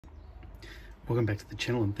Welcome back to the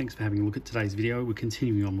channel and thanks for having a look at today's video. We're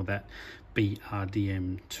continuing on with that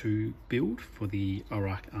BRDM-2 build for the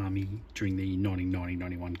Iraq Army during the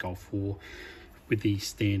 1990-91 Gulf War with the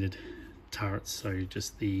standard turrets, so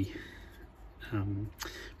just the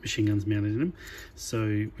machine guns mounted in them. So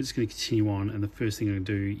we're just going to continue on, and the first thing I'm going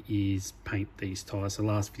to do is paint these tyres. So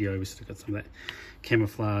last video we sort of got some of that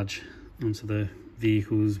camouflage onto the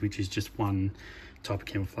vehicles, which is just one type of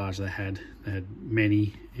camouflage they had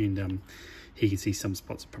many, and here you can see some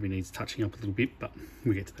spots probably needs touching up a little bit, but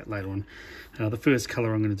we'll get to that later on. The first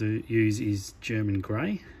colour I'm going to use is German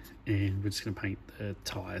grey, and we're just going to paint the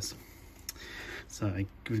tyres. So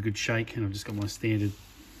give it a good shake, and I've just got my standard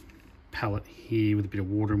palette here with a bit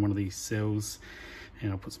of water in one of these cells,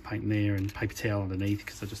 and I'll put some paint in there and paper towel underneath,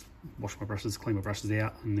 because I just wash my brushes, clean my brushes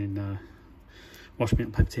out, and then wash them out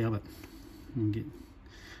in paper towel, but we'll get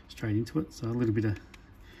straight into it. So a little bit of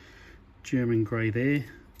German grey there.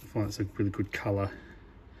 I find it's a really good colour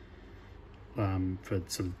for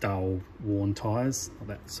sort of dull, worn tyres, like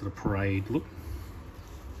that sort of parade look.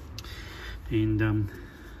 And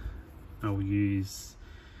I'll use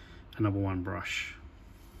a number 1 brush.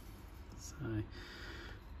 So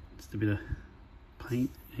just a bit of paint,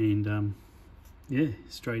 and yeah,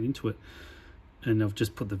 straight into it. And I've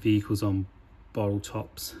just put the vehicles on bottle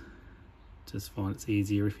tops. Just find it's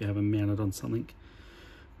easier if you have them mounted on something.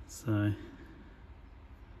 So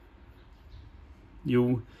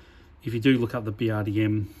if you do look up the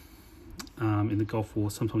BRDM in the Gulf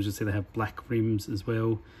War, sometimes you'll see they have black rims as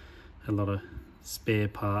well. A lot of spare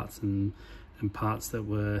parts and parts that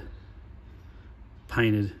were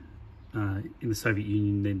painted in the Soviet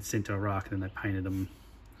Union, then sent to Iraq, and then they painted them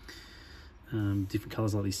different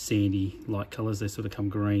colours, like these sandy light colours. They sort of come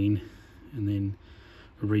green and then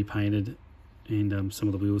repainted, and some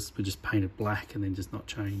of the wheels were just painted black and then just not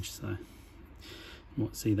changed. So you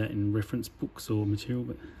might see that in reference books or material,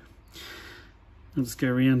 but I'll just go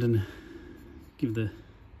around and give the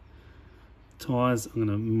tyres, I'm going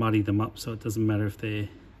to muddy them up so it doesn't matter if they're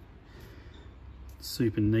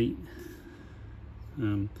super neat,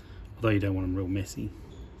 although you don't want them real messy.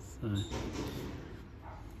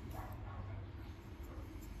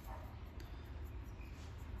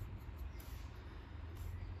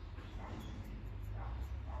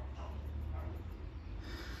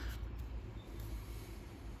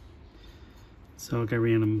 So I'll go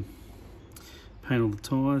around and paint all the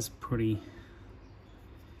tyres. Pretty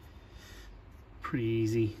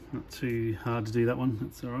easy, not too hard to do that one,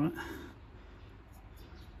 that's all right.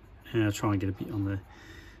 And I'll try and get a bit on the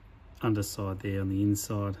underside there, on the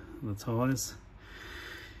inside of the tyres.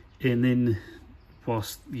 And then,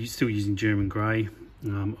 whilst you're still using German grey,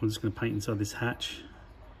 I'm just going to paint inside this hatch.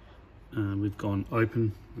 We've gone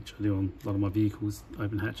open, which I do on a lot of my vehicles,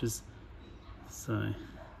 open hatches. So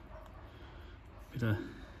bit of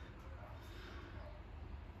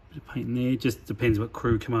paint in there. Just depends what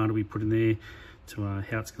crew commander we put in there to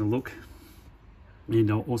how it's going to look.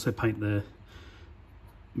 And I'll also paint the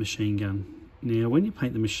machine gun. Now when you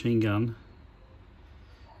paint the machine gun,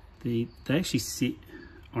 they actually sit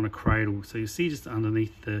on a cradle, so you'll see just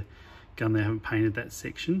underneath the gun they haven't painted that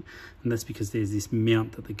section, and that's because there's this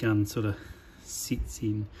mount that the gun sort of sits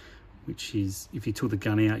in, which is, if you took the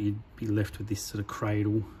gun out, you'd be left with this sort of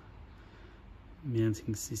cradle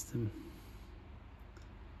mounting system.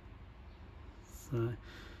 So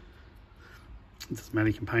it doesn't matter,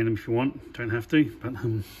 you can paint them if you want, don't have to, but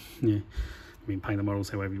yeah, I mean, paint the models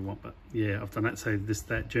however you want. But yeah, I've done that. So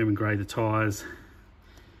that German grey, the tyres,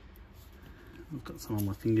 I've got some on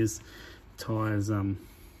my fingers, tyres,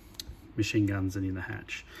 machine guns, and in the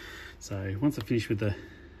hatch. So once I finish with the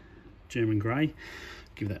German grey,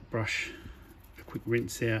 give that brush a quick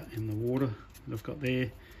rinse out in the water that I've got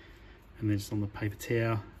there, and then just on the paper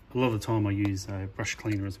towel. A lot of the time I use a brush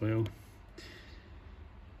cleaner as well.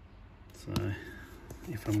 So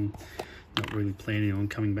if I'm not really planning on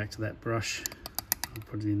coming back to that brush, I'll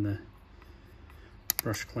put it in the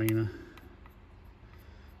brush cleaner,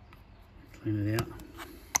 clean it out.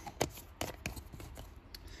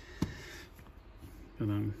 But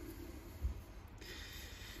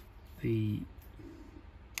the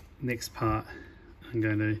next part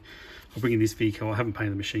I'll bring in this vehicle. I haven't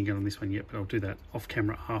painted the machine gun on this one yet, but I'll do that off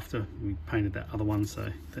camera after we painted that other one. So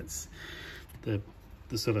that's the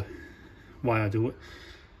sort of way I do it.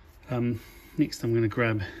 Next I'm going to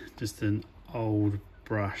grab just an old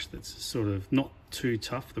brush that's sort of not too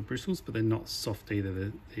tough, the bristles, but they're not soft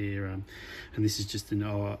either. And this is just an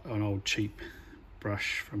old cheap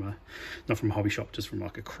brush from not from a hobby shop, just from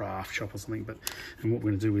like a craft shop or something. And what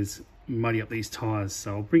we're going to do is muddy up these tyres.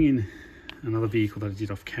 So I'll bring in another vehicle that I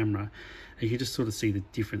did off camera, and you can just sort of see the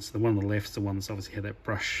difference. The one on the left's the one that's obviously had that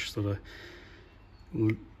brush sort of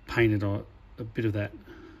painted on a bit of that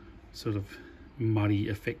sort of muddy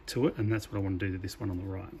effect to it, and that's what I want to do to this one on the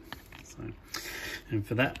right. So, and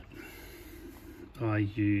for that I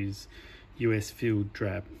use US Field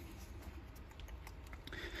Drab.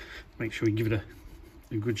 Make sure you give it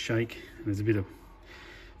a good shake. And there's a bit of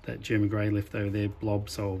that German grey left over there, blob,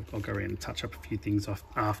 so I'll go around and touch up a few things off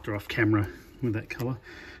camera with that colour.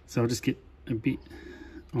 So I'll just get a bit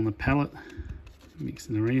on the palette,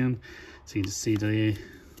 mixing around, so you can just see there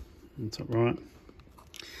on the top right.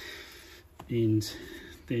 And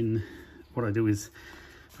then what I do is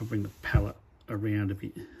I'll bring the palette around a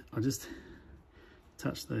bit. I'll just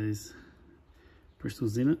touch those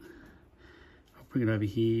bristles in it. I'll bring it over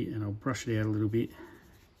here and I'll brush it out a little bit.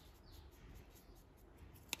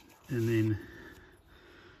 And then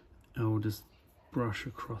I'll just brush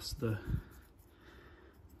across the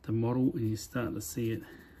model, and you start to see it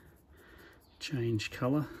change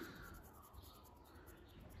colour.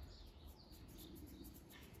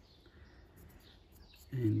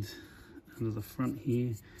 And under the front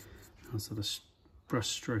here, I'll sort of brush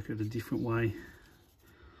stroke it a different way.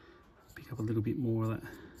 Pick up a little bit more of that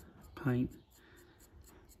paint.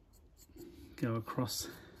 Go across,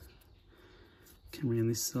 come around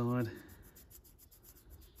this side.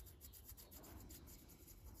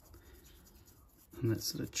 And that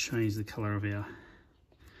sort of changed the colour of our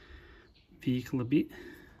vehicle a bit.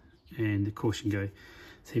 And of course you can go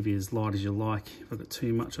as heavy as light as you like. If I've got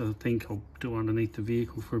too much, I think I'll do underneath the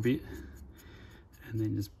vehicle for a bit, and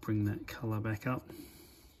then just bring that colour back up,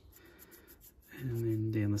 and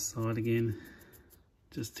then down the side again,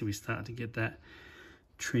 just till we start to get that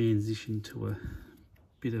transition to a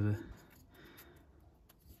bit of a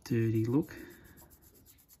dirty look.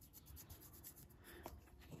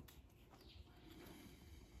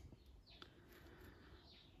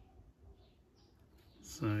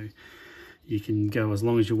 So you can go as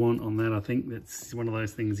long as you want on that. I think that's one of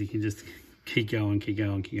those things you can just keep going,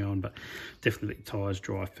 but definitely let your tyres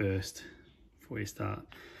dry first before you start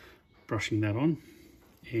brushing that on.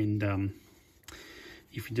 And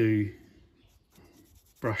if you do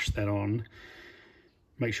brush that on,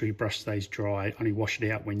 make sure your brush stays dry. Only wash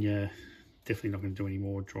it out when you're definitely not going to do any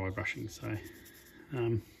more dry brushing. So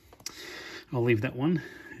I'll leave that one,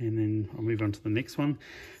 and then I'll move on to the next one.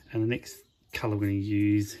 And the next colour we're going to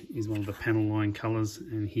use is one of the panel line colours,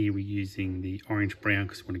 and here we're using the orange brown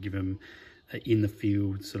because we want to give them an in the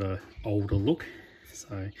field sort of older look.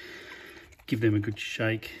 So give them a good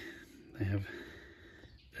shake. They have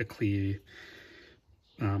a clear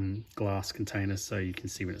glass container so you can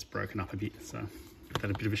see when it's broken up a bit. So give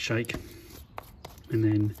that a bit of a shake, and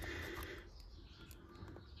then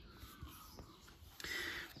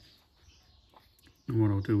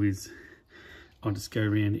what I'll do is I'll just go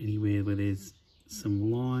around anywhere where there's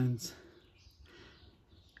some lines,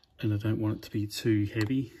 and I don't want it to be too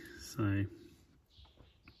heavy, so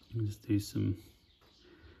I'll just do some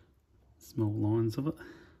small lines of it.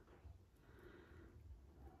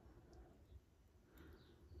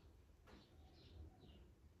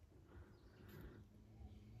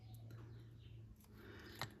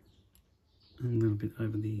 And a little bit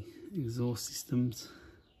over the exhaust systems.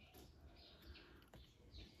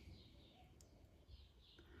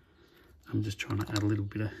 I'm just trying to add a little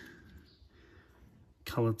bit of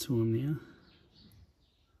colour to them now.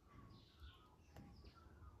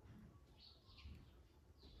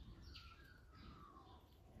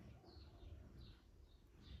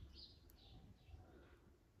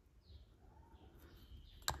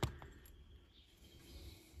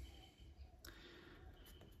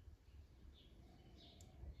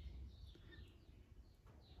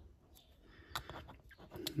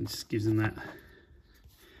 It just gives them that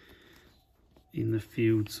in the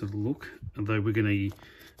field sort of look. Although we're going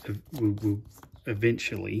to we'll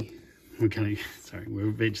eventually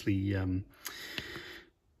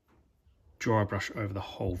dry brush over the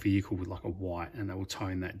whole vehicle with like a white, and that will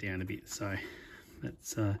tone that down a bit. So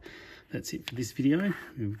that's it for this video.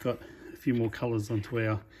 We've got a few more colours onto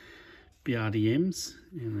our BRDMs,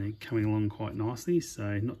 and they're coming along quite nicely.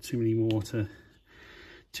 So not too many more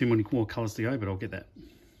colours to go, but I'll get that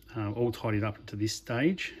all tidied up to this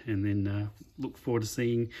stage, and then look forward to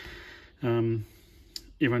seeing everyone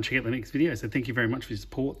check out the next video. So thank you very much for your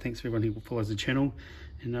support. Thanks for everyone who follows the channel,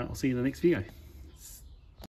 and I'll see you in the next video.